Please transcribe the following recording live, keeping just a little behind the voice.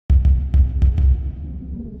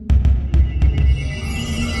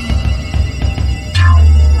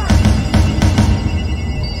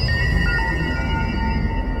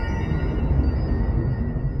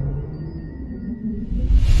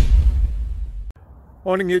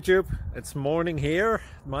Morning YouTube, it's morning here.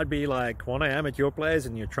 It might be like 1 a.m. at your place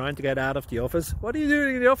and you're trying to get out of the office. What are you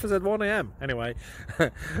doing in the office at 1 a.m? Anyway,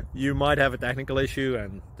 you might have a technical issue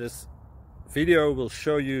and this video will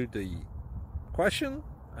show you the question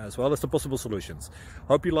as well as the possible solutions.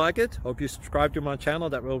 Hope you like it, hope you subscribe to my channel.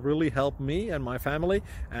 That will really help me and my family,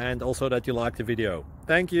 and also that you like the video.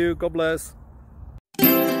 Thank you, God bless.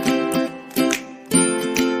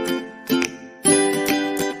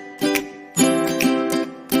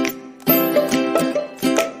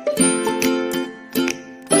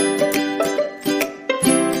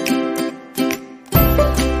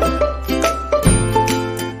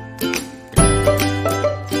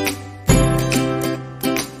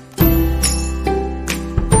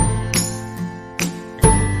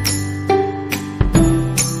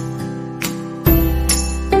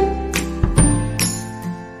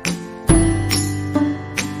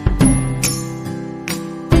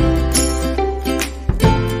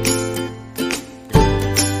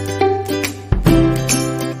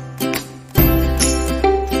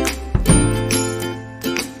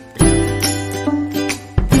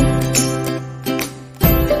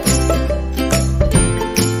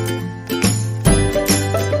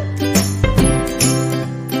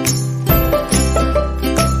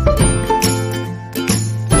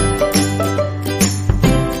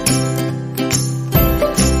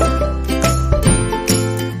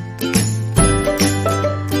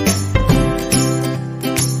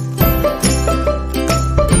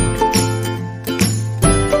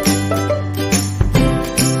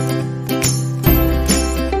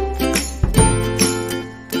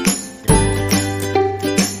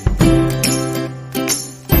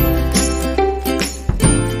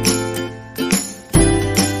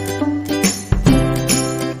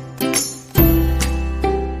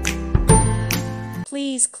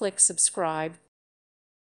 Please click subscribe.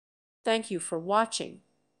 Thank you for watching.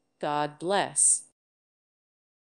 God bless.